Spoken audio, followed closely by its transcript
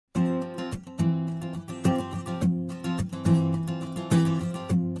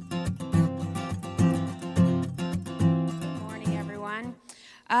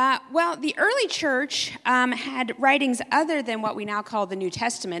Well, the early church had writings other than what we now call the New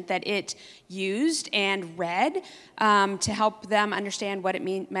Testament that it used and read to help them understand what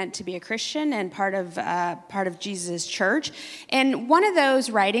it meant to be a Christian and part of Jesus' church. And one of those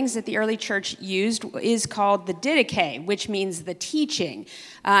writings that the early church used is called the Didache, which means the teaching.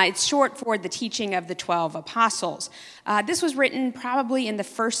 It's short for the teaching of the 12 apostles. This was written probably in the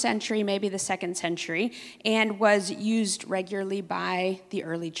 1st century, maybe the 2nd century, and was used regularly by the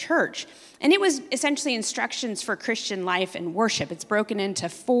early church. And it was essentially instructions for Christian life and worship. It's broken into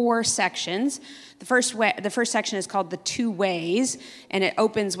 4 sections. The first section is called the 2 ways, and it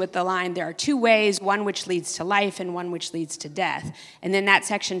opens with the line, there are 2 ways, one which leads to life and one which leads to death. And then that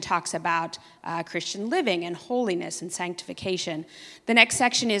section talks about Christian living and holiness and sanctification. The next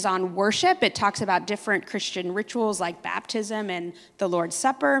section is on worship. It talks about different Christian rituals like baptism and the Lord's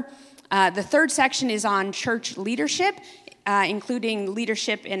Supper. The 3rd section is on church leadership, including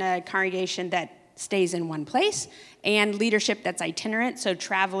leadership in a congregation that stays in one place, and leadership that's itinerant, so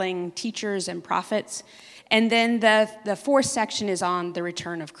traveling teachers and prophets. And then the 4th section is on the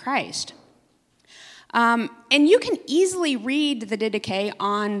return of Christ. And you can easily read the Didache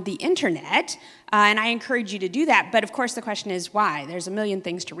on the internet, and I encourage you to do that. But of course, the question is why? There's a million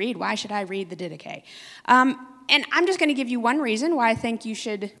things to read. Why should I read the Didache? And I'm just going to give you one reason why I think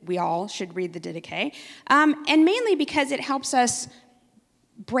we all should read the Didache, and mainly because it helps us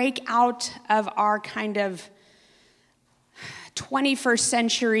break out of our kind of 21st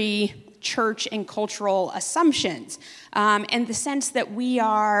century church and cultural assumptions, and the sense that we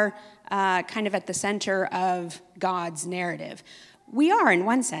are kind of at the center of God's narrative. We are, in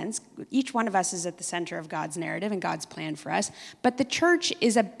one sense. Each one of us is at the center of God's narrative and God's plan for us. But the church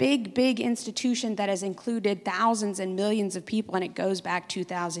is a big, big institution that has included thousands and millions of people, and it goes back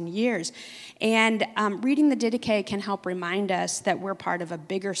 2,000 years. And reading the Didache can help remind us that we're part of a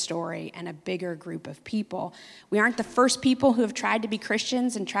bigger story and a bigger group of people. We aren't the first people who have tried to be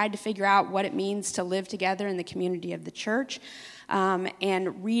Christians and tried to figure out what it means to live together in the community of the church.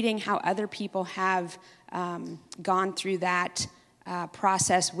 And reading how other people have gone through that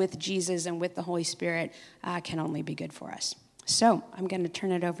process with Jesus and with the Holy Spirit can only be good for us. So I'm going to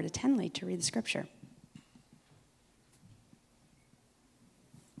turn it over to Tenley to read the scripture.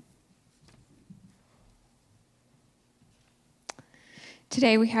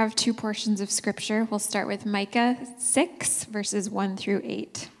 Today we have 2 portions of scripture. We'll start with Micah 6, verses 1 through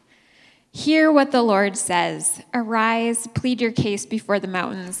 8. Hear what the Lord says. Arise, plead your case before the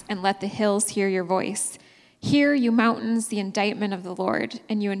mountains, and let the hills hear your voice. Hear, you mountains, the indictment of the Lord,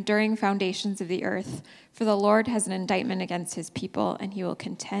 and you enduring foundations of the earth. For the Lord has an indictment against his people, and he will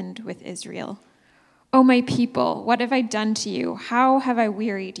contend with Israel. O my people, what have I done to you? How have I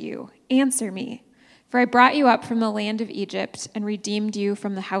wearied you? Answer me. For I brought you up from the land of Egypt, and redeemed you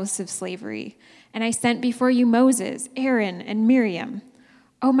from the house of slavery. And I sent before you Moses, Aaron, and Miriam.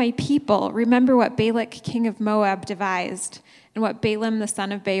 O my people, remember what Balak king of Moab devised, and what Balaam the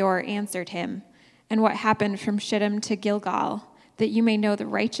son of Beor answered him, and what happened from Shittim to Gilgal, that you may know the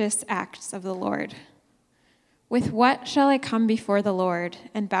righteous acts of the Lord. With what shall I come before the Lord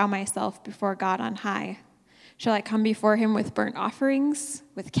and bow myself before God on high? Shall I come before him with burnt offerings,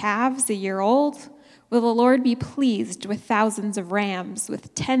 with calves a year old? Will the Lord be pleased with thousands of rams,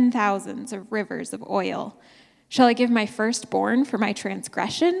 with 10,000s of rivers of oil? Shall I give my firstborn for my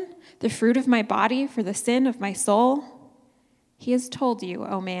transgression, the fruit of my body for the sin of my soul? He has told you,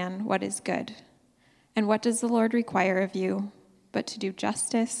 O man, what is good. And what does the Lord require of you, but to do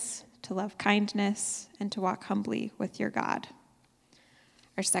justice, to love kindness, and to walk humbly with your God?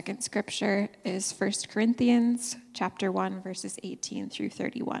 Our second scripture is 1 Corinthians chapter 1, verses 18 through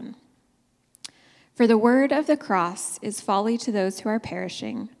 31. For the word of the cross is folly to those who are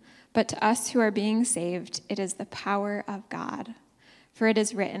perishing, but to us who are being saved, it is the power of God. For it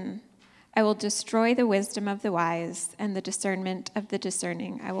is written, I will destroy the wisdom of the wise, and the discernment of the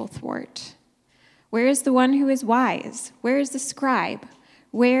discerning I will thwart. Where is the one who is wise? Where is the scribe?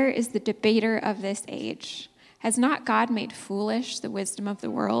 Where is the debater of this age? Has not God made foolish the wisdom of the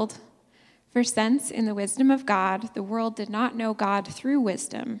world? For since in the wisdom of God, the world did not know God through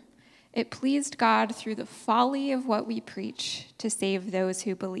wisdom, it pleased God through the folly of what we preach to save those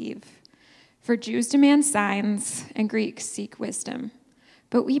who believe. For Jews demand signs, and Greeks seek wisdom.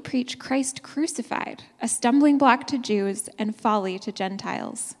 But we preach Christ crucified, a stumbling block to Jews and folly to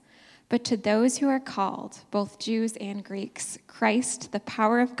Gentiles. But to those who are called, both Jews and Greeks, Christ, the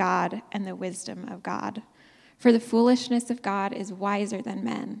power of God and the wisdom of God. For the foolishness of God is wiser than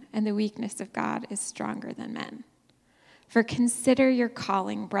men, and the weakness of God is stronger than men. For consider your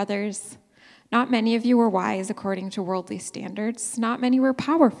calling, brothers. Not many of you were wise according to worldly standards. Not many were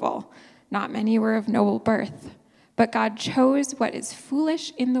powerful. Not many were of noble birth. But God chose what is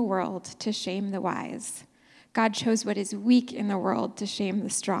foolish in the world to shame the wise. God chose what is weak in the world to shame the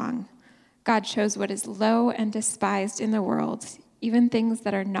strong. God chose what is low and despised in the world, even things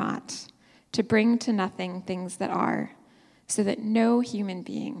that are not, to bring to nothing things that are, so that no human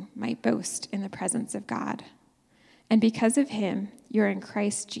being might boast in the presence of God. And because of him, you're in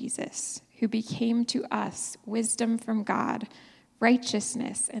Christ Jesus, who became to us wisdom from God,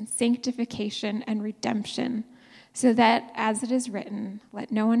 righteousness and sanctification and redemption, so that, as it is written,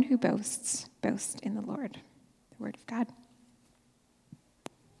 let no one who boasts boast in the Lord. The word of God.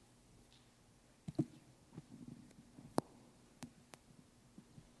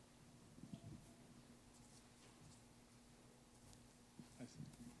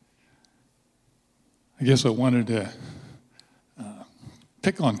 I guess I wanted to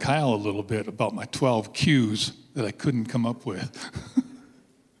pick on Kyle a little bit about my 12 cues that I couldn't come up with.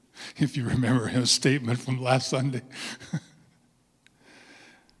 If you remember his statement from last Sunday.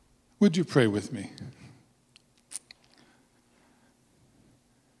 Would you pray with me?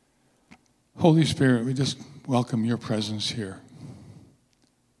 Holy Spirit, we just welcome your presence here.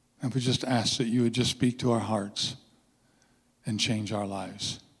 And we just ask that you would just speak to our hearts and change our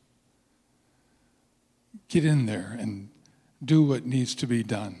lives. Get in there and do what needs to be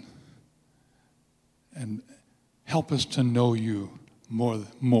done. And help us to know you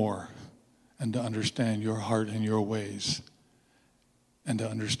more and to understand your heart and your ways and to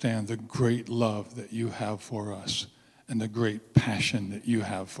understand the great love that you have for us and the great passion that you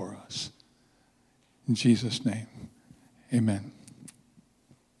have for us. In Jesus' name, amen.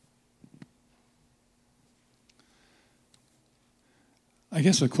 I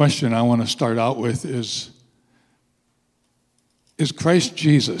guess the question I want to start out with is Christ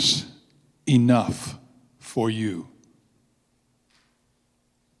Jesus enough for you?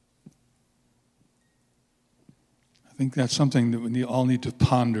 I think that's something that we all need to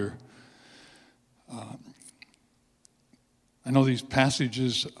ponder. I know these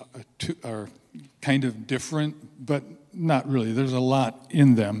passages are kind of different, but not really. There's a lot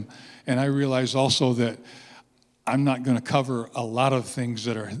in them. And I realize also that I'm not going to cover a lot of things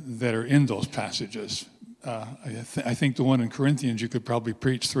that are in those passages. I think the one in Corinthians you could probably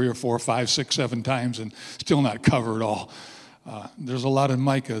preach 3 or 4, 5, 6, 7 times and still not cover it all. There's a lot in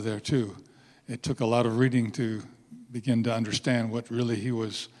Micah there too. It took a lot of reading to begin to understand what really he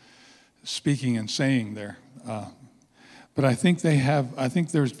was speaking and saying there. But I think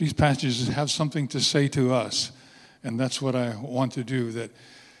these passages have something to say to us, and that's what I want to do.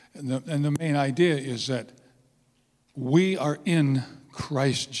 And the main idea is that we are in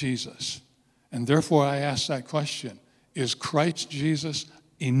Christ Jesus. And therefore, I ask that question, is Christ Jesus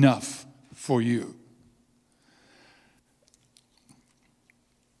enough for you?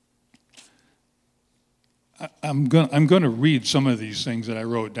 I'm going to read some of these things that I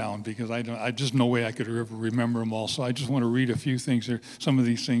wrote down because I just no way I could ever remember them all. So I just want to read a few things here, some of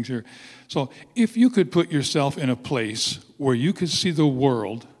these things here. So if you could put yourself in a place where you could see the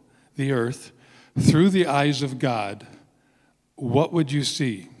world, the earth, through the eyes of God, what would you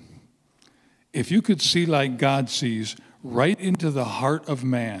see? If you could see like God sees, right into the heart of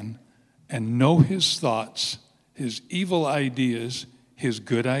man and know his thoughts, his evil ideas, his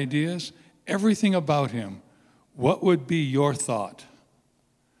good ideas, everything about him, what would be your thought?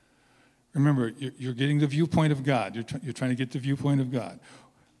 Remember, you're getting the viewpoint of God. You're trying to get the viewpoint of God.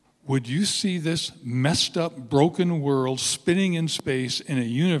 Would you see this messed up, broken world spinning in space in a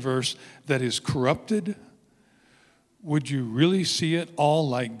universe that is corrupted? Would you really see it all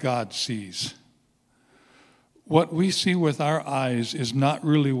like God sees? What we see with our eyes is not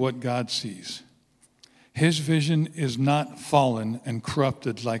really what God sees. His vision is not fallen and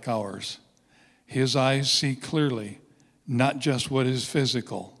corrupted like ours. His eyes see clearly, not just what is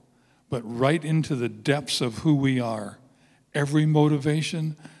physical, but right into the depths of who we are. Every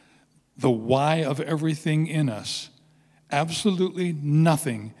motivation, the why of everything in us. Absolutely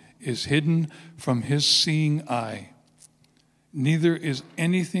nothing is hidden from his seeing eye. Neither is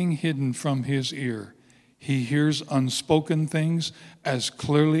anything hidden from his ear. He hears unspoken things as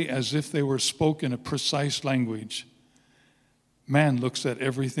clearly as if they were spoken a precise language. Man looks at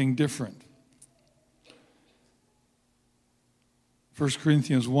everything different. 1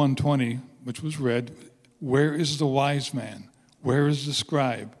 Corinthians 1:20, which was read, where is the wise man? Where is the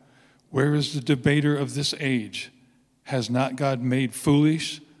scribe? Where is the debater of this age? Has not God made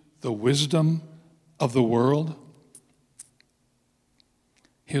foolish the wisdom of the world?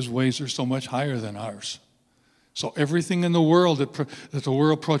 His ways are so much higher than ours. So everything in the world that the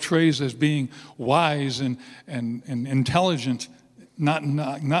world portrays as being wise and intelligent, not in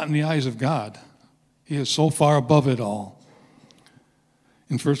the eyes of God. He is so far above it all.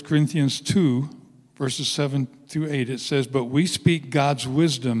 In 1 Corinthians 2, verses 7 through 8, it says, "But we speak God's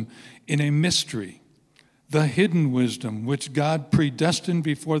wisdom in a mystery, the hidden wisdom which God predestined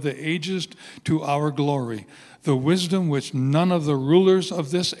before the ages to our glory, the wisdom which none of the rulers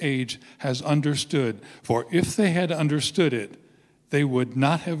of this age has understood. For if they had understood it, they would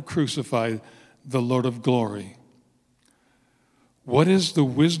not have crucified the Lord of glory." What is the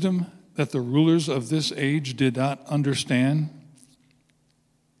wisdom that the rulers of this age did not understand?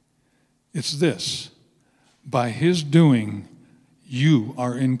 It's this: by his doing, you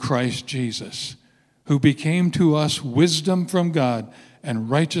are in Christ Jesus, who became to us wisdom from God and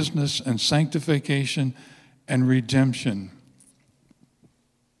righteousness and sanctification and redemption.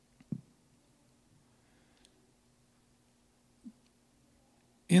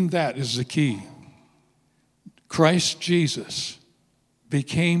 In that is the key. Christ Jesus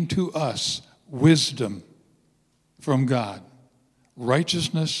became to us wisdom from God,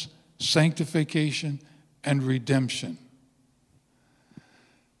 righteousness, sanctification, and redemption.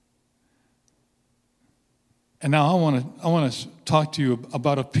 And now I want to talk to you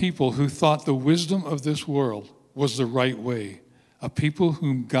about a people who thought the wisdom of this world was the right way. A people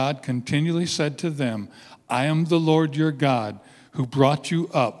whom God continually said to them, "I am the Lord your God who brought you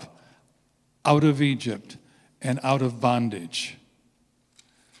up out of Egypt and out of bondage."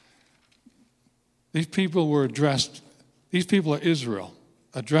 These people are Israel,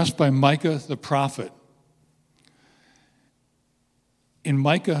 addressed by Micah the prophet. In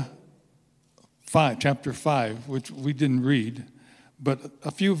Micah 5, chapter 5, which we didn't read, but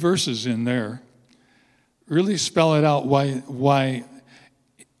a few verses in there really spell it out why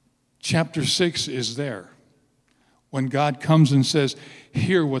chapter 6 is there. When God comes and says,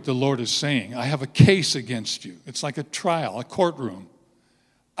 "Hear what the Lord is saying. I have a case against you." It's like a trial, a courtroom.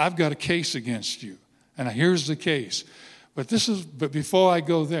 I've got a case against you, and here's the case. But before I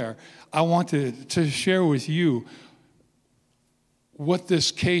go there, I want to share with you what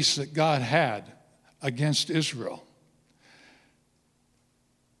this case that God had against Israel.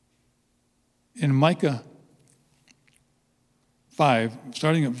 In Micah 5,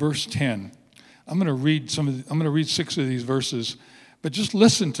 starting at verse 10, I'm going to read 6 of these verses, but just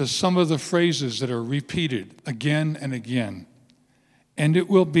listen to some of the phrases that are repeated again and again. "And it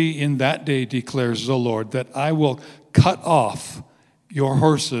will be in that day, declares the Lord, that I will cut off your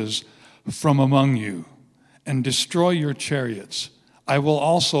horses from among you and destroy your chariots. I will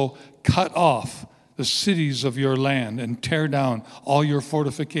also cut off the cities of your land and tear down all your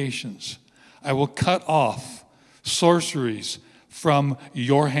fortifications. I will cut off sorceries from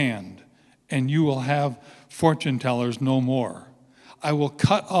your hand, and you will have fortune tellers no more. I will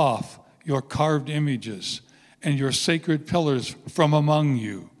cut off your carved images and your sacred pillars from among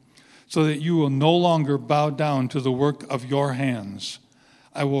you, so that you will no longer bow down to the work of your hands.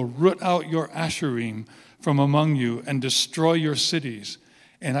 I will root out your Asherim from among you and destroy your cities,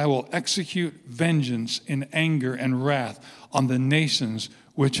 and I will execute vengeance in anger and wrath on the nations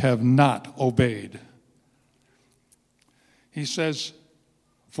which have not obeyed." He says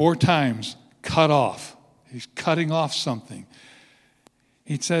 4 times, cut off. He's cutting off something.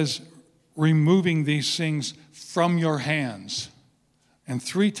 He says, removing these things from your hands. And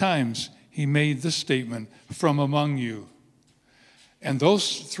 3 times he made this statement, from among you. And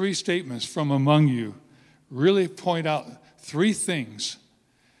those 3 statements, from among you, really point out 3 things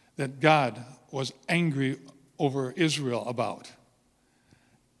that God was angry over Israel about.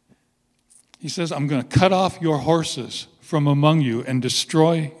 He says, "I'm going to cut off your horses from among you and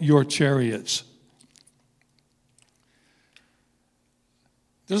destroy your chariots."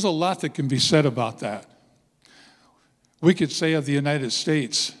 There's a lot that can be said about that. We could say of the United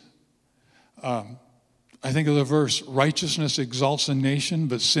States, I think of the verse, "Righteousness exalts a nation,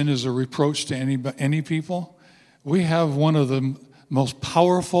 but sin is a reproach to any people." We have one of the most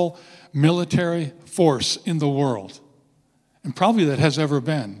powerful military force in the world, and probably that has ever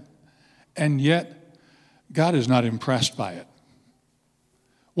been. And yet, God is not impressed by it.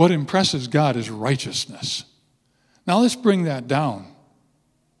 What impresses God is righteousness. Now let's bring that down.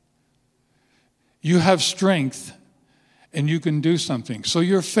 You have strength and you can do something. So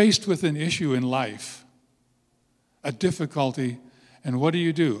you're faced with an issue in life, a difficulty, and what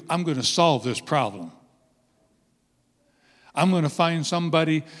do? I'm going to solve this problem. I'm going to find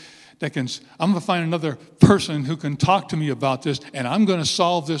somebody I'm going to find another person who can talk to me about this, and I'm going to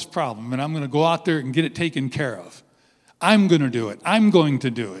solve this problem, and I'm going to go out there and get it taken care of. I'm going to do it. I'm going to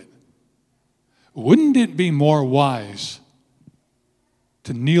do it. Wouldn't it be more wise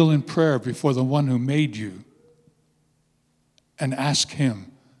to kneel in prayer before the one who made you and ask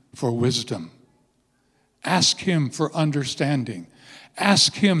him for wisdom? Ask him for understanding.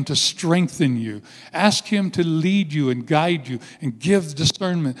 Ask him to strengthen you. Ask him to lead you and guide you and give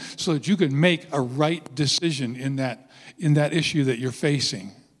discernment so that you can make a right decision in that issue that you're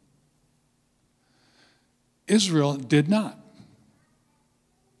facing. Israel did not.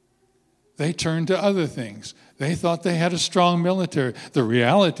 They turned to other things. They thought they had a strong military. The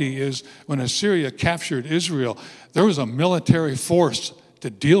reality is, when Assyria captured Israel, there was a military force to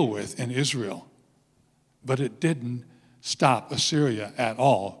deal with in Israel. But it didn't stop Assyria at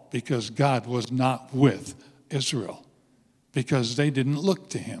all, because God was not with Israel, because they didn't look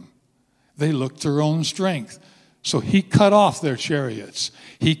to him. They looked to their own strength. So he cut off their chariots.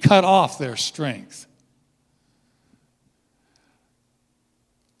 He cut off their strength.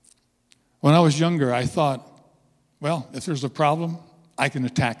 When I was younger, I thought, well, if there's a problem, I can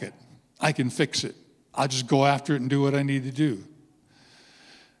attack it. I can fix it. I'll just go after it and do what I need to do.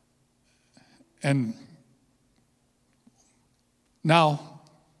 And now,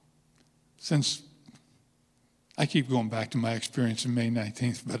 since I keep going back to my experience in May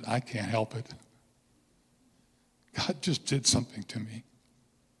 19th, but I can't help it. God just did something to me.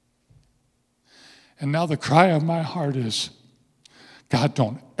 And now the cry of my heart is, God,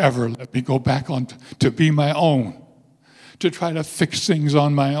 don't ever let me go back on to be my own, to try to fix things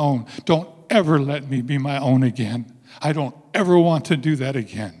on my own. Don't ever let me be my own again. I don't ever want to do that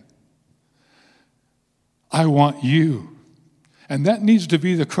again. I want you. And that needs to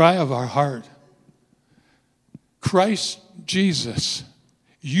be the cry of our heart. Christ Jesus,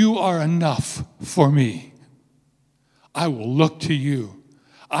 you are enough for me. I will look to you.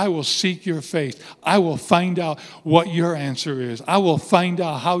 I will seek your face. I will find out what your answer is. I will find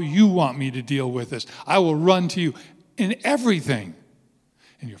out how you want me to deal with this. I will run to you in everything.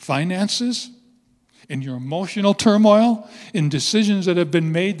 In your finances, in your emotional turmoil, in decisions that have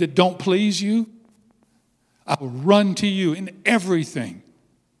been made that don't please you. I will run to you in everything.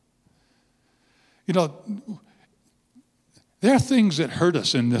 You know, there are things that hurt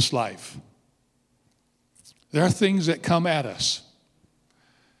us in this life. There are things that come at us.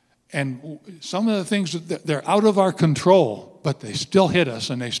 And some of the things, they're out of our control, but they still hit us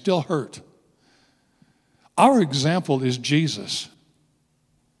and they still hurt. Our example is Jesus.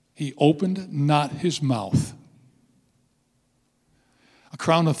 He opened not his mouth. A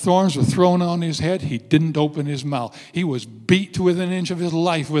crown of thorns was thrown on his head. He didn't open his mouth. He was beat to within an inch of his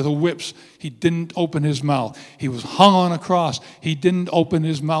life with whips. He didn't open his mouth. He was hung on a cross. He didn't open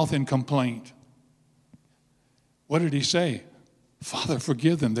his mouth in complaint. What did he say? Father,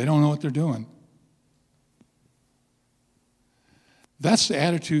 forgive them. They don't know what they're doing. That's the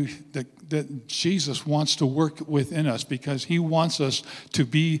attitude that Jesus wants to work within us, because he wants us to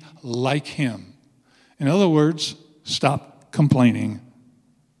be like him. In other words, stop complaining.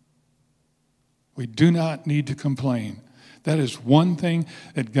 We do not need to complain. That is one thing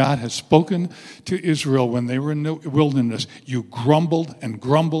that God has spoken to Israel when they were in the wilderness. You grumbled and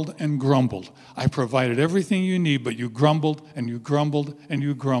grumbled and grumbled. I provided everything you need, but you grumbled and you grumbled and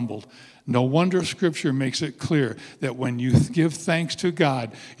you grumbled. No wonder Scripture makes it clear that when you give thanks to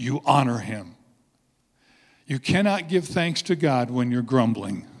God, you honor him. You cannot give thanks to God when you're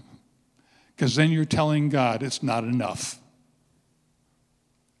grumbling, because then you're telling God it's not enough.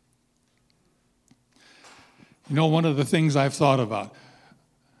 You know, one of the things I've thought about,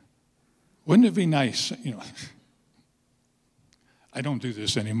 wouldn't it be nice, I don't do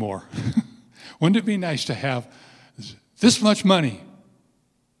this anymore. Wouldn't it be nice to have this much money,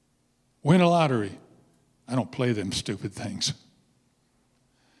 win a lottery? I don't play them stupid things.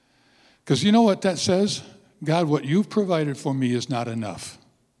 Because you know what that says? God, what you've provided for me is not enough.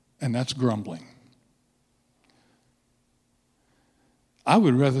 And that's grumbling. I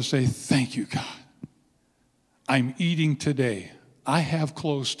would rather say, thank you, God. I'm eating today. I have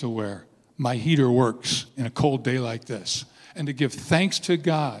clothes to wear. My heater works in a cold day like this. And to give thanks to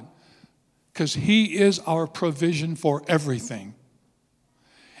God, because he is our provision for everything.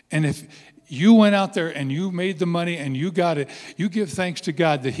 And if you went out there and you made the money and you got it, you give thanks to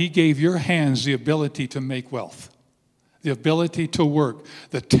God that he gave your hands the ability to make wealth, the ability to work,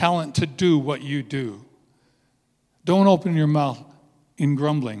 the talent to do what you do. Don't open your mouth in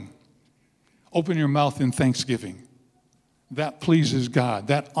grumbling. Open your mouth in thanksgiving. That pleases God.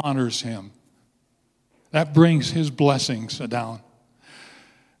 That honors him. That brings his blessings down.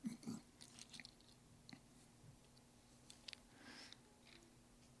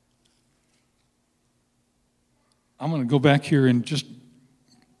 I'm going to go back here and just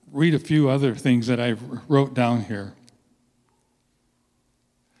read a few other things that I wrote down here.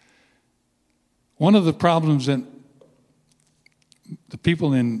 One of the problems that the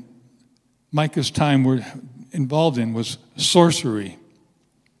people in Micah's time were involved in was sorcery.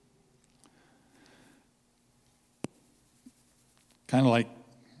 Kind of like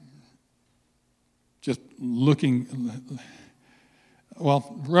just looking,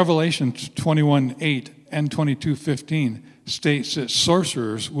 well, Revelation 21:8 and 22:15 states that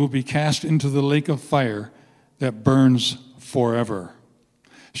sorcerers will be cast into the lake of fire that burns forever,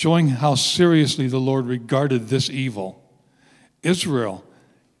 showing how seriously the Lord regarded this evil. Israel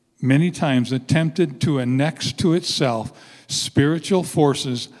many times attempted to annex to itself spiritual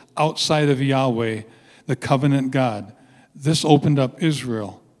forces outside of Yahweh, the covenant God. This opened up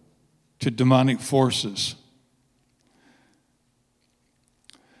Israel to demonic forces.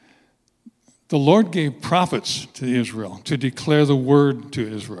 The Lord gave prophets to Israel to declare the word to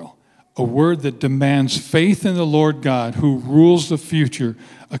Israel, a word that demands faith in the Lord God who rules the future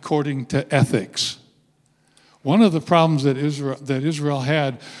according to ethics. One of the problems that Israel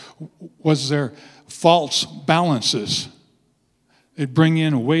had was their false balances. They'd bring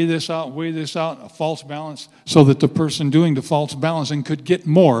in, weigh this out, a false balance, so that the person doing the false balancing could get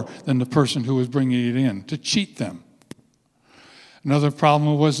more than the person who was bringing it in, to cheat them. Another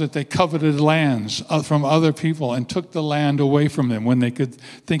problem was that they coveted lands from other people and took the land away from them when they could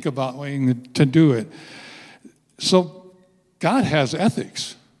think about waiting to do it. So God has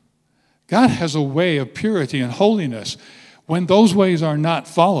ethics. God has a way of purity and holiness. When those ways are not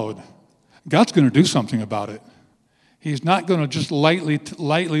followed, God's going to do something about it. He's not going to just lightly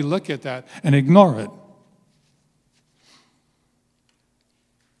look at that and ignore it.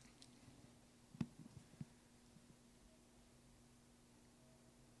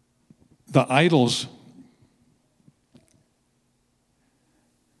 The idols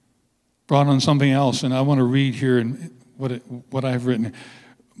brought on something else, and I want to read here in what I've written.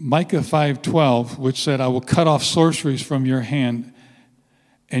 Micah 5:12, which said, I will cut off sorceries from your hand,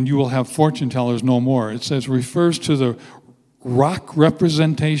 and you will have fortune tellers no more. It says, refers to the rock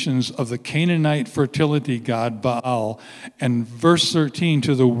representations of the Canaanite fertility god Baal, and verse 13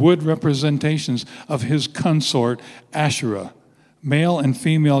 to the wood representations of his consort Asherah. Male and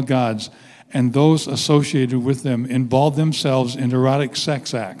female gods and those associated with them involve themselves in erotic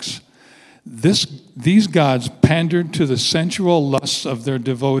sex acts. These gods pandered to the sensual lusts of their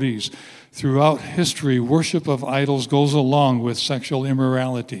devotees. Throughout history, worship of idols goes along with sexual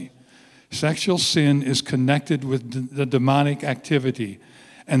immorality. Sexual sin is connected with the demonic activity,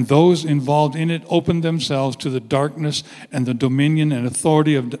 and those involved in it open themselves to the darkness and the dominion and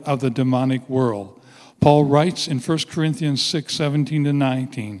authority of the demonic world. Paul writes in 1 Corinthians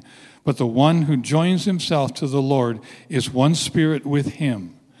 6:17-19, but the one who joins himself to the Lord is one spirit with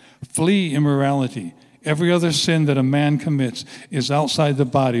him. Flee immorality. Every other sin that a man commits is outside the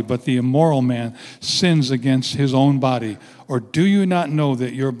body, but the immoral man sins against his own body. Or do you not know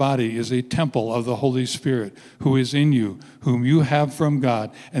that your body is a temple of the Holy Spirit who is in you, whom you have from God,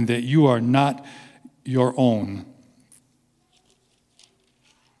 and that you are not your own?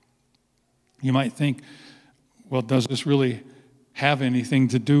 You might think, well, does this really have anything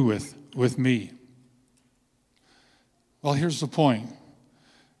to do with me? Well, here's the point.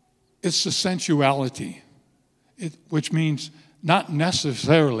 It's the sensuality, which means not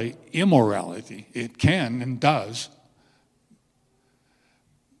necessarily immorality. It can and does.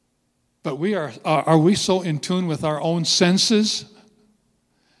 But are we so in tune with our own senses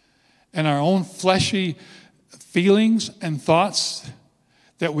and our own fleshy feelings and thoughts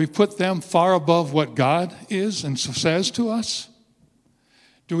that we put them far above what God is and says to us?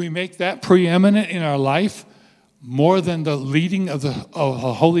 Do we make that preeminent in our life more than the leading of the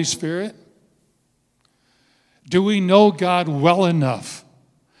Holy Spirit? Do we know God well enough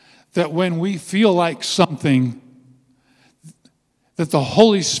that when we feel like something, that the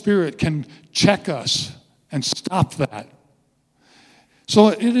Holy Spirit can check us and stop that? So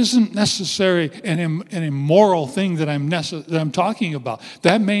it isn't necessarily an immoral thing that I'm talking about.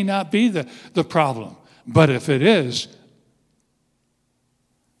 That may not be the problem. But if it is,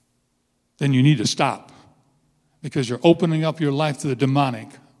 then you need to stop, because you're opening up your life to the demonic.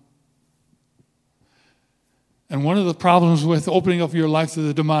 And one of the problems with opening up your life to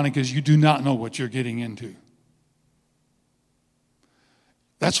the demonic is you do not know what you're getting into.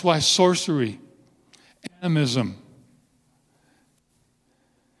 That's why sorcery, animism,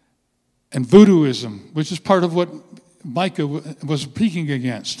 and voodooism, which is part of what Micah was speaking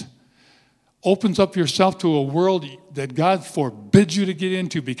against, opens up yourself to a world that God forbids you to get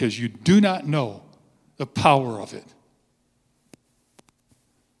into because you do not know the power of it.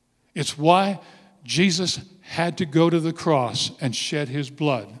 It's why Jesus had to go to the cross and shed his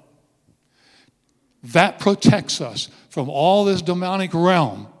blood. That protects us from all this demonic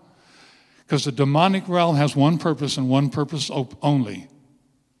realm, because the demonic realm has one purpose and one purpose only: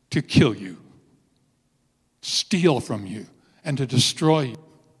 to kill you, steal from you, and to destroy you.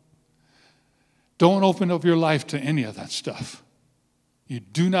 Don't open up your life to any of that stuff. You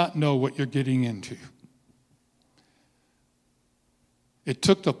do not know what you're getting into. It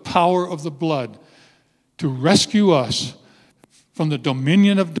took the power of the blood to rescue us from the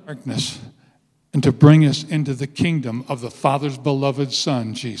dominion of darkness and to bring us into the kingdom of the Father's beloved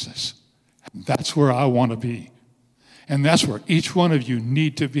Son, Jesus. That's where I want to be. And that's where each one of you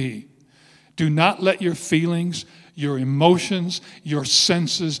need to be. Do not let your feelings, your emotions, your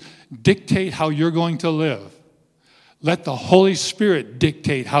senses dictate how you're going to live. Let the Holy Spirit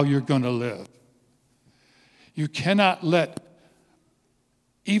dictate how you're going to live. You cannot let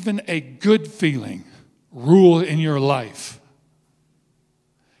even a good feeling rule in your life,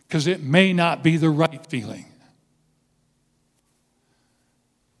 because it may not be the right feeling.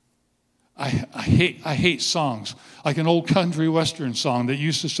 I hate songs like an old country western song that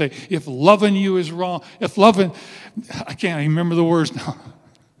used to say, if loving you is wrong, I can't even remember the words now.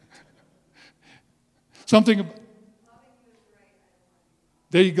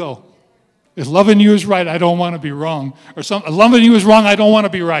 There you go. If loving you is right, I don't want to be wrong. Or loving you is wrong, I don't want to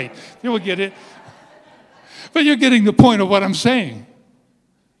be right. You will get it. But you're getting the point of what I'm saying.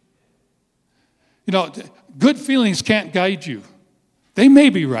 You know, good feelings can't guide you. They may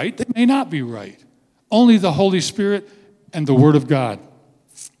be right, they may not be right. Only the Holy Spirit and the Word of God.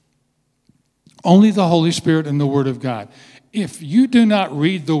 Only the Holy Spirit and the Word of God. If you do not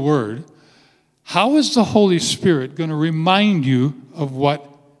read the Word, how is the Holy Spirit going to remind you of what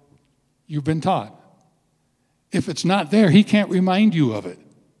you've been taught? If it's not there, He can't remind you of it.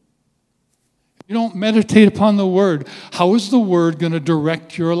 If you don't meditate upon the Word, how is the Word going to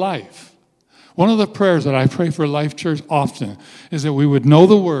direct your life? One of the prayers that I pray for Life Church often is that we would know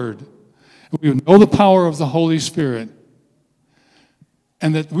the Word, we would know the power of the Holy Spirit,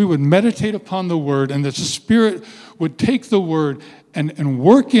 and that we would meditate upon the Word, and that the Spirit would take the Word and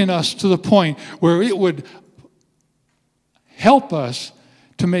work in us to the point where it would help us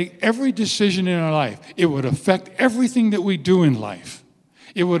to make every decision in our life. It would affect everything that we do in life.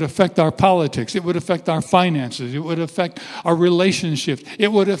 It would affect our politics. It would affect our finances. It would affect our relationships. It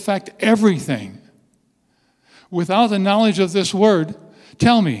would affect everything. Without the knowledge of this Word,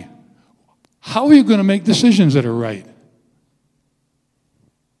 tell me, how are you going to make decisions that are right?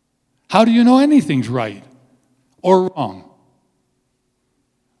 How do you know anything's right or wrong?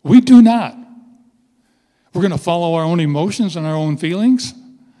 We do not. We're going to follow our own emotions and our own feelings.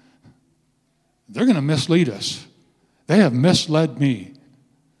 They're going to mislead us. They have misled me.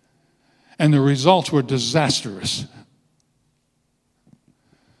 And the results were disastrous.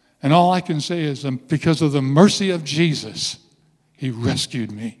 And all I can say is, because of the mercy of Jesus, He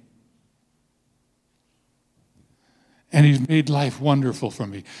rescued me. And He's made life wonderful for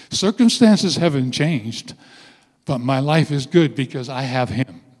me. Circumstances haven't changed, but my life is good because I have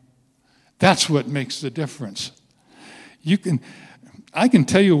Him. That's what makes the difference. I can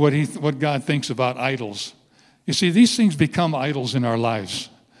tell you what God thinks about idols. You see, these things become idols in our lives.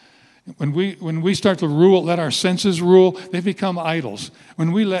 When we start to let our senses rule, they become idols.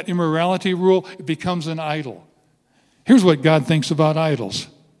 When we let immorality rule, it becomes an idol. Here's what God thinks about idols.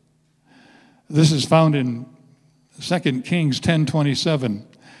 This is found in 2 Kings 10:27.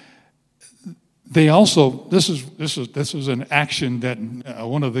 They also, this is an action that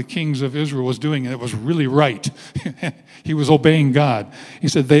one of the kings of Israel was doing, and it was really right. He was obeying God. He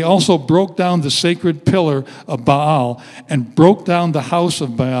said, they also broke down the sacred pillar of Baal and broke down the house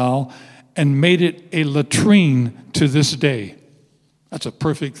of Baal and made it a latrine to this day. That's a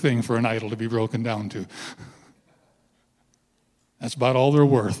perfect thing for an idol to be broken down to. That's about all they're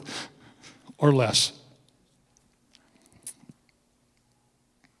worth, or less.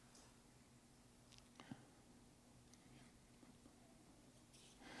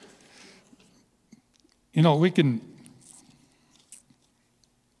 You know,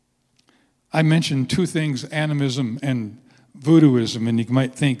 I mentioned two things, animism and voodooism, and you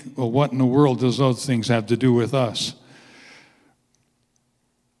might think, well, what in the world does those things have to do with us?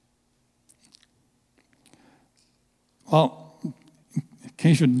 Well,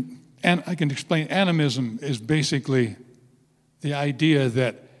 I can explain. Animism is basically the idea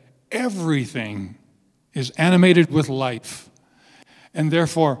that everything is animated with life. And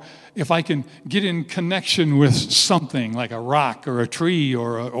therefore, if I can get in connection with something like a rock or a tree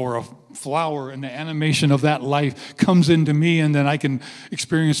or a flower, and the animation of that life comes into me, and then I can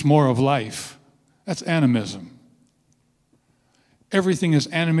experience more of life. That's animism. Everything is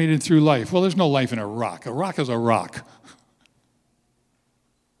animated through life. Well, there's no life in a rock. A rock is a rock.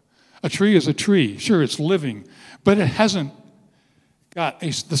 A tree is a tree. Sure, it's living, but it hasn't got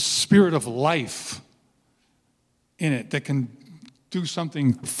the spirit of life in it that can do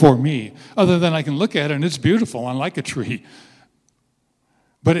something for me, other than I can look at it and it's beautiful, I like a tree,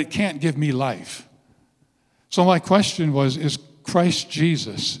 but it can't give me life. So my question was, is Christ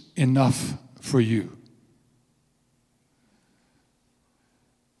Jesus enough for you?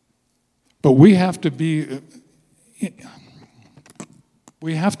 But we have to be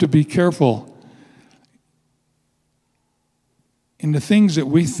careful in the things that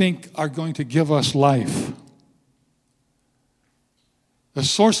we think are going to give us life. The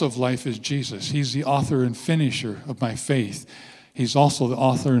source of life is Jesus. He's the author and finisher of my faith. He's also the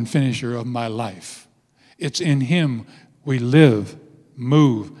author and finisher of my life. It's in Him we live,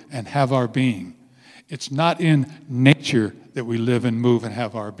 move, and have our being. It's not in nature that we live and move and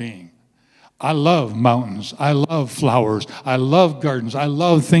have our being. I love mountains. I love flowers. I love gardens. I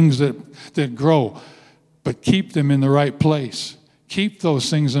love things that grow. But keep them in the right place. Keep those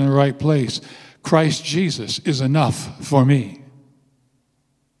things in the right place. Christ Jesus is enough for me.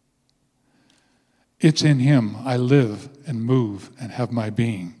 It's in Him I live and move and have my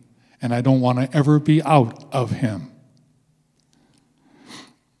being. And I don't want to ever be out of Him.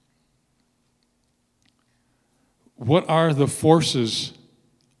 What are the forces?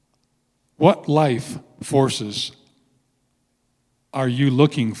 What life forces are you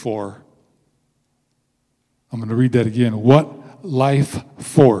looking for? I'm going to read that again. What life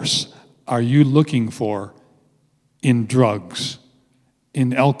force are you looking for in drugs,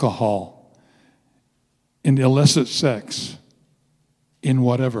 in alcohol, in illicit sex, in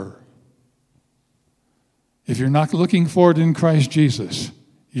whatever? If you're not looking for it in Christ Jesus,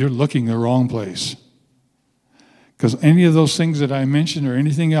 you're looking the wrong place. Because any of those things that I mentioned or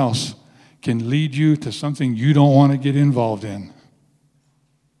anything else can lead you to something you don't want to get involved in.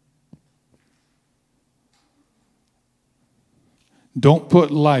 Don't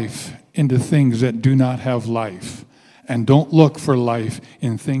put life into things that do not have life. And don't look for life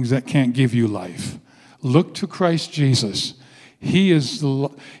in things that can't give you life. Look to Christ Jesus. He is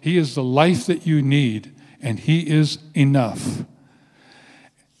the life that you need, and He is enough.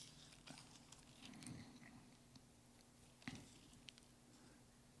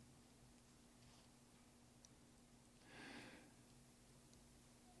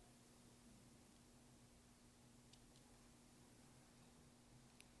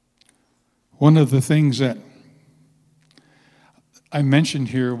 One of the things that I mentioned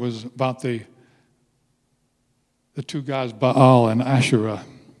here was about the two gods, Baal and Asherah.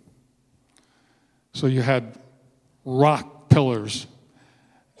 So you had rock pillars,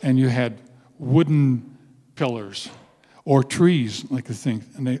 and you had wooden pillars, or trees, like the thing.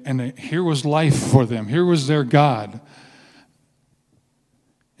 And here was life for them. Here was their God.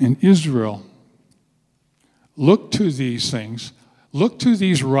 And Israel looked to these things, looked to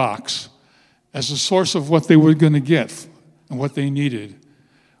these rocks as a source of what they were going to get and what they needed,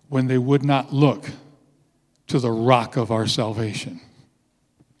 when they would not look to the rock of our salvation.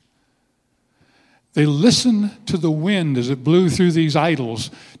 They listened to the wind as it blew through these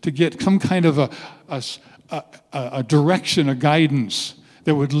idols to get some kind of a direction, a guidance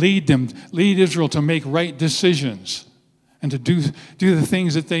that would lead Israel to make right decisions and to do the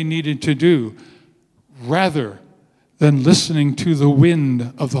things that they needed to do, rather than listening to the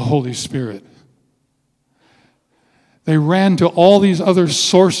wind of the Holy Spirit. They ran to all these other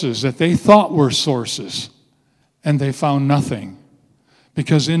sources that they thought were sources, and they found nothing.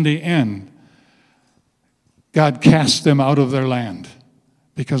 Because in the end, God cast them out of their land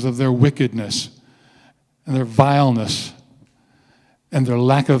because of their wickedness and their vileness and their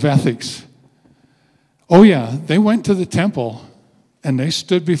lack of ethics. Oh yeah, they went to the temple and they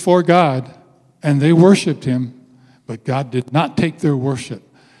stood before God and they worshiped Him, but God did not take their worship.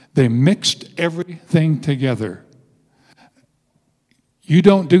 They mixed everything together. You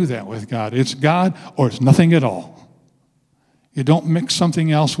don't do that with God. It's God or it's nothing at all. You don't mix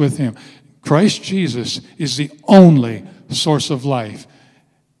something else with Him. Christ Jesus is the only source of life.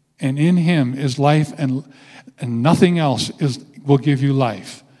 And in Him is life, and nothing else will give you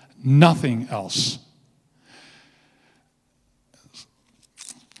life. Nothing else.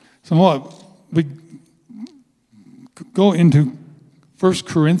 So we go into 1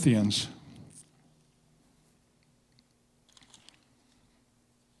 Corinthians.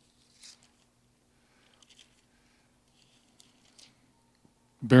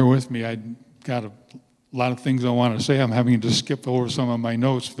 bear with me. I got a lot of things I want to say. I'm having to skip over some of my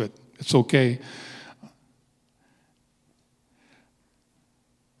notes, but it's okay.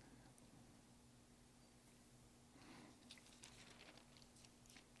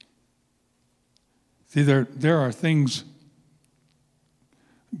 See, there are things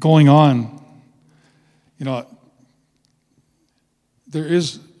going on. You know, there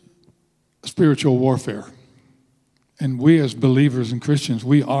is spiritual warfare. And we as believers and Christians,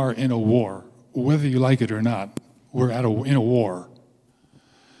 we are in a war. Whether you like it or not, we're in a war.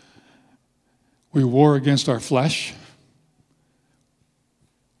 We war against our flesh.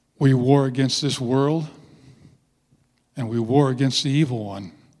 We war against this world. And we war against the evil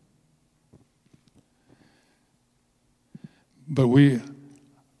one. But we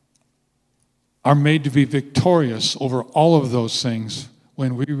are made to be victorious over all of those things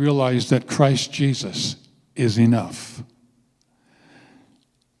when we realize that Christ Jesus is enough.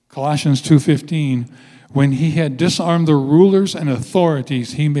 Colossians 2:15, when he had disarmed the rulers and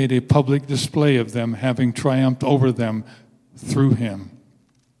authorities, he made a public display of them, having triumphed over them through him.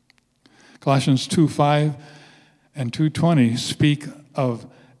 Colossians 2:5 and 2:20 speak of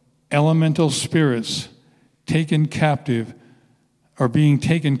elemental spirits taken captive or being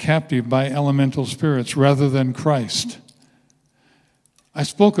taken captive by elemental spirits rather than Christ. I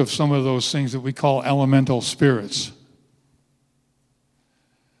spoke of some of those things that we call elemental spirits.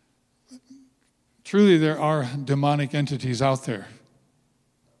 Truly, there are demonic entities out there.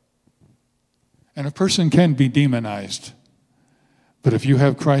 And a person can be demonized. But if you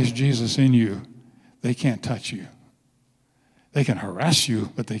have Christ Jesus in you, they can't touch you. They can harass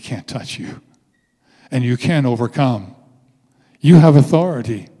you, but they can't touch you. And you can overcome. You have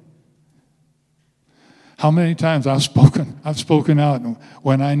authority. How many times I've spoken out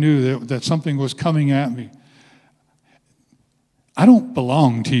when I knew that something was coming at me. I don't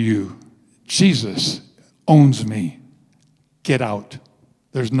belong to you. Jesus owns me. Get out.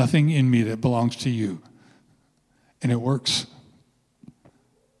 There's nothing in me that belongs to you. And it works.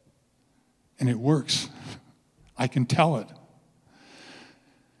 And it works. I can tell it.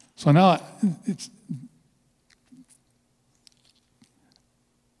 So now it's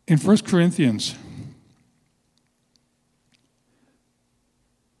in 1 Corinthians,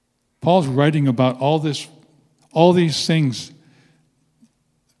 Paul's writing about all these things,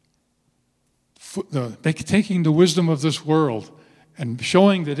 taking the wisdom of this world and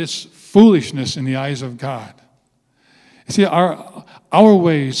showing that it's foolishness in the eyes of God. You see, our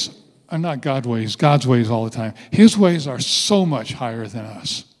ways are not God's ways all the time. His ways are so much higher than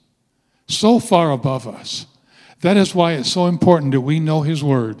us, so far above us. That is why it's so important that we know His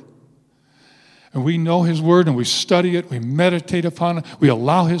Word. And we know His Word and we study it, we meditate upon it, we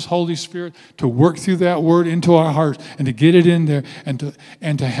allow His Holy Spirit to work through that Word into our hearts and to get it in there and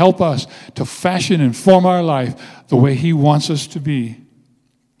to help us to fashion and form our life the way He wants us to be.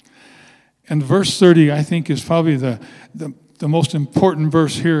 And verse 30, I think, is probably the most important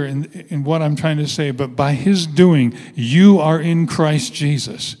verse here in what I'm trying to say. But by His doing, you are in Christ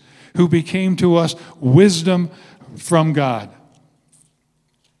Jesus, who became to us wisdom from God.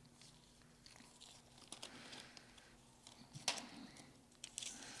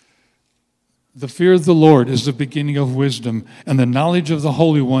 The fear of the Lord is the beginning of wisdom, and the knowledge of the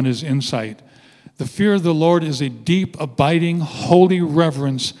Holy One is insight. The fear of the Lord is a deep, abiding, holy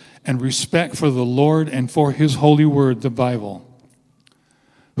reverence and respect for the Lord and for His holy word, the Bible.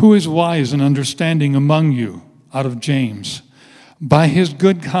 Who is wise and understanding among you? Out of James. By his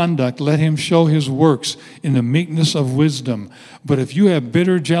good conduct, let him show his works in the meekness of wisdom. But if you have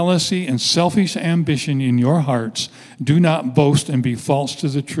bitter jealousy and selfish ambition in your hearts, do not boast and be false to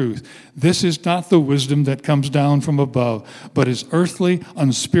the truth. This is not the wisdom that comes down from above, but is earthly,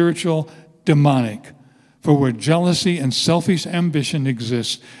 unspiritual, demonic. For where jealousy and selfish ambition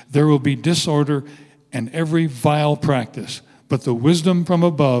exist, there will be disorder and every vile practice. But the wisdom from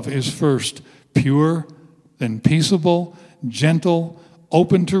above is first pure, then peaceable, gentle,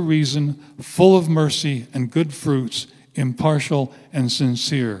 open to reason, full of mercy and good fruits, impartial and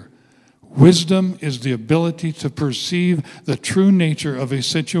sincere. Wisdom is the ability to perceive the true nature of a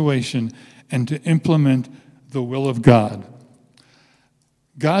situation and to implement the will of God.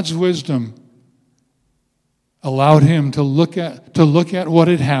 God's wisdom allowed him to look at what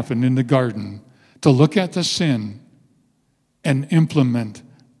had happened in the garden, to look at the sin and implement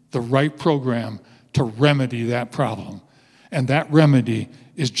the right program to remedy that problem. And that remedy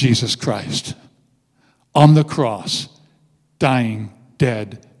is Jesus Christ on the cross, dying,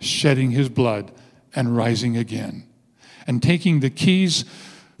 dead, shedding his blood, and rising again. And taking the keys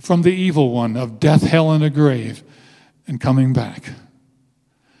from the evil one of death, hell, and the grave, and coming back.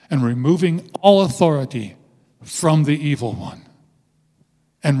 and removing all authority from the evil one.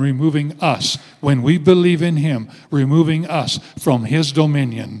 And removing us, when we believe in him, removing us from his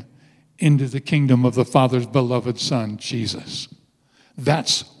dominion into the kingdom of the Father's beloved Son, Jesus.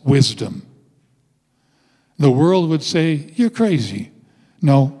 That's wisdom. The world would say, you're crazy.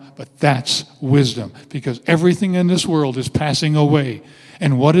 No, but that's wisdom, because everything in this world is passing away,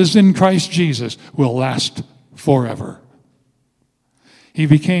 and what is in Christ Jesus will last forever. He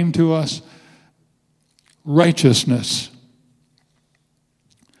became to us righteousness.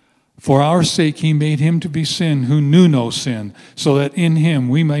 For our sake he made him to be sin who knew no sin, so that in him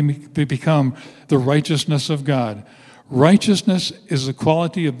we may become the righteousness of God. Righteousness is the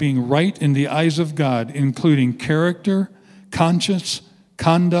quality of being right in the eyes of God, including character, conscience,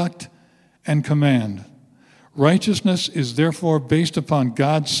 conduct, and command. Righteousness is therefore based upon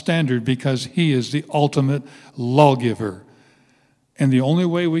God's standard because he is the ultimate lawgiver. And the only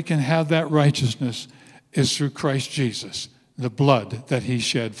way we can have that righteousness is through Christ Jesus, the blood that he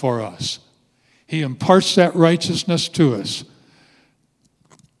shed for us. He imparts that righteousness to us.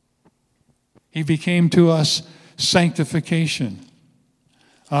 He became to us sanctification.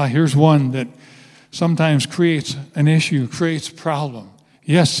 Here's one that sometimes creates an issue, creates a problem.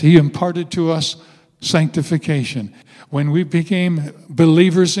 Yes, he imparted to us sanctification. When we became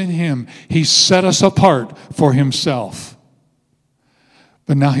believers in him, he set us apart for himself.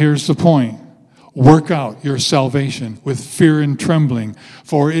 But now here's the point. Work out your salvation with fear and trembling,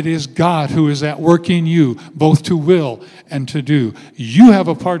 for it is God who is at work in you, both to will and to do. You have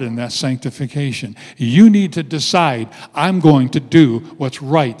a part in that sanctification. You need to decide, I'm going to do what's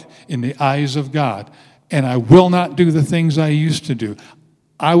right in the eyes of God, and I will not do the things I used to do.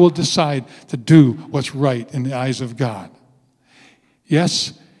 I will decide to do what's right in the eyes of God.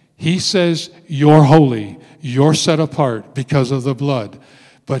 Yes, he says you're holy, you're set apart because of the blood.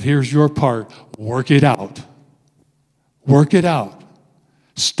 But here's your part. Work it out. Work it out.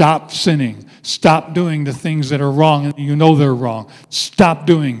 Stop sinning. Stop doing the things that are wrong and you know they're wrong. Stop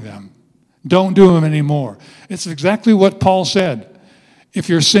doing them. Don't do them anymore. It's exactly what Paul said. If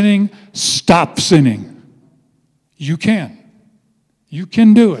you're sinning, stop sinning. You can. You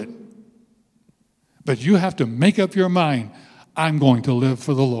can do it. But you have to make up your mind, I'm going to live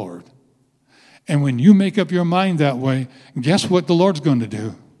for the Lord. And when you make up your mind that way, guess what the Lord's going to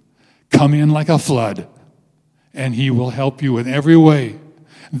do? Come in like a flood, and he will help you in every way.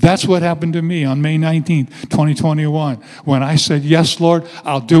 That's what happened to me on May 19th, 2021, when I said, yes, Lord,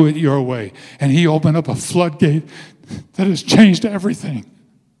 I'll do it your way. And he opened up a floodgate that has changed everything,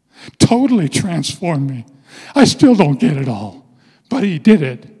 totally transformed me. I still don't get it all, but he did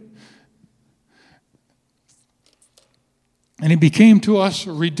it. And he became to us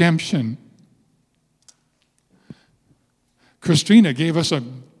redemption. Christina gave us a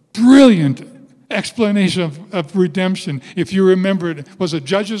brilliant explanation of redemption. If you remember it, was it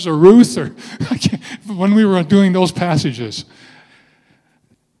Judges or Ruth or when we were doing those passages?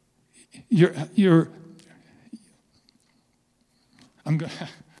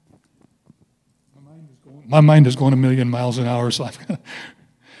 My mind is going a million miles an hour. So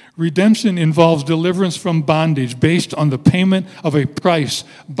redemption involves deliverance from bondage based on the payment of a price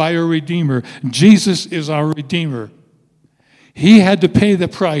by a redeemer. Jesus is our redeemer. He had to pay the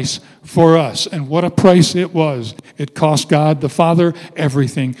price for us. And what a price it was. It cost God the Father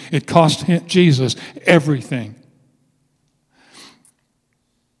everything. It cost Jesus everything.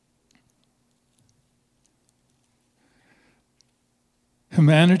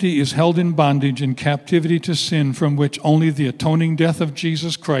 Humanity is held in bondage and captivity to sin from which only the atoning death of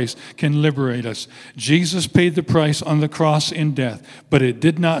Jesus Christ can liberate us. Jesus paid the price on the cross in death, but it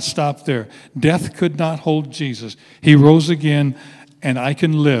did not stop there. Death could not hold Jesus. He rose again, and I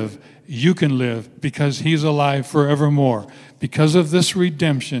can live. You can live because he's alive forevermore. Because of this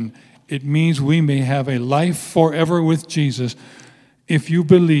redemption, it means we may have a life forever with Jesus if you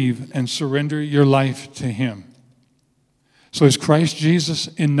believe and surrender your life to him. So is Christ Jesus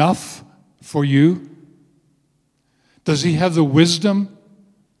enough for you? Does he have the wisdom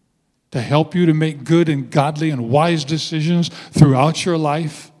to help you to make good and godly and wise decisions throughout your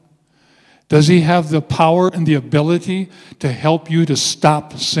life? Does he have the power and the ability to help you to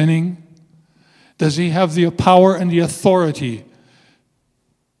stop sinning? Does he have the power and the authority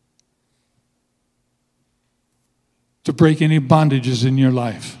to break any bondages in your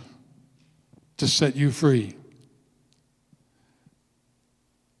life, to set you free?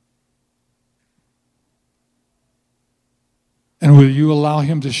 And will you allow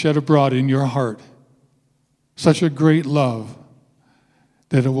him to shed abroad in your heart such a great love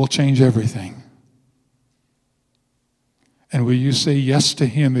that it will change everything? And will you say yes to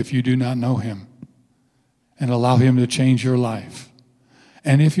him if you do not know him? And allow him to change your life.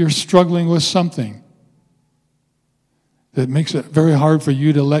 And if you're struggling with something that makes it very hard for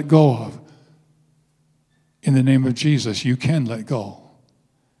you to let go of, in the name of Jesus, you can let go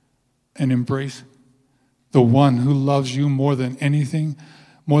and embrace the one who loves you more than anything,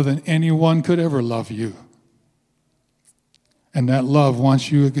 more than anyone could ever love you. And that love,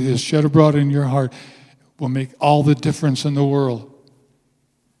 once you is shed abroad in your heart, will make all the difference in the world.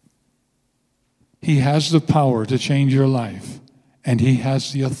 He has the power to change your life, and he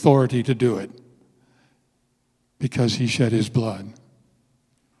has the authority to do it because he shed his blood.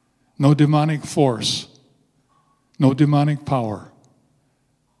 No demonic force, no demonic power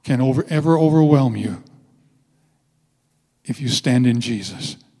can ever overwhelm you if you stand in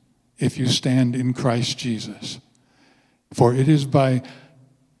Jesus, if you stand in Christ Jesus. For it is by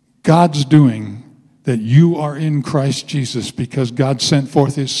God's doing that you are in Christ Jesus, because God sent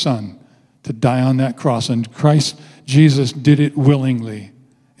forth his Son to die on that cross. And Christ Jesus did it willingly.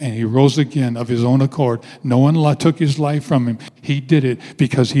 And he rose again of his own accord. No one took his life from him. He did it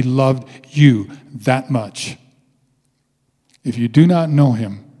because he loved you that much. If you do not know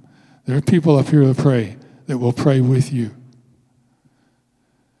him, there are people up here to pray that will pray with you.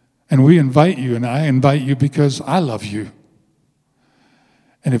 And we invite you, and I invite you because I love you.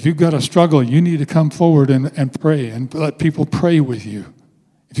 And if you've got a struggle, you need to come forward and pray and let people pray with you.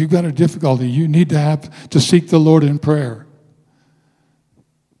 If you've got a difficulty, you need to seek the Lord in prayer.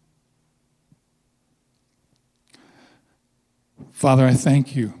 Father, I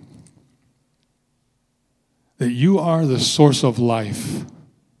thank you that you are the source of life.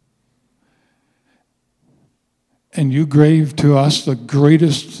 And you gave to us the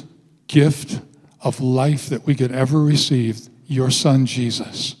greatest gift of life that we could ever receive, your Son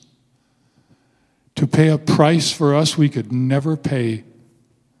Jesus, to pay a price for us we could never pay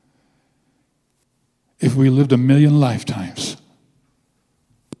if we lived 1,000,000 lifetimes.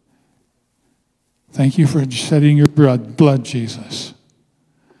 Thank you for shedding your blood, Jesus.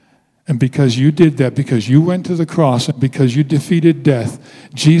 And because you did that, because you went to the cross, and because you defeated death,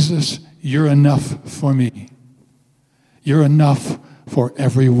 Jesus, you're enough for me. You're enough for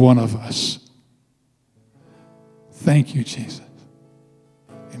every one of us. Thank you, Jesus.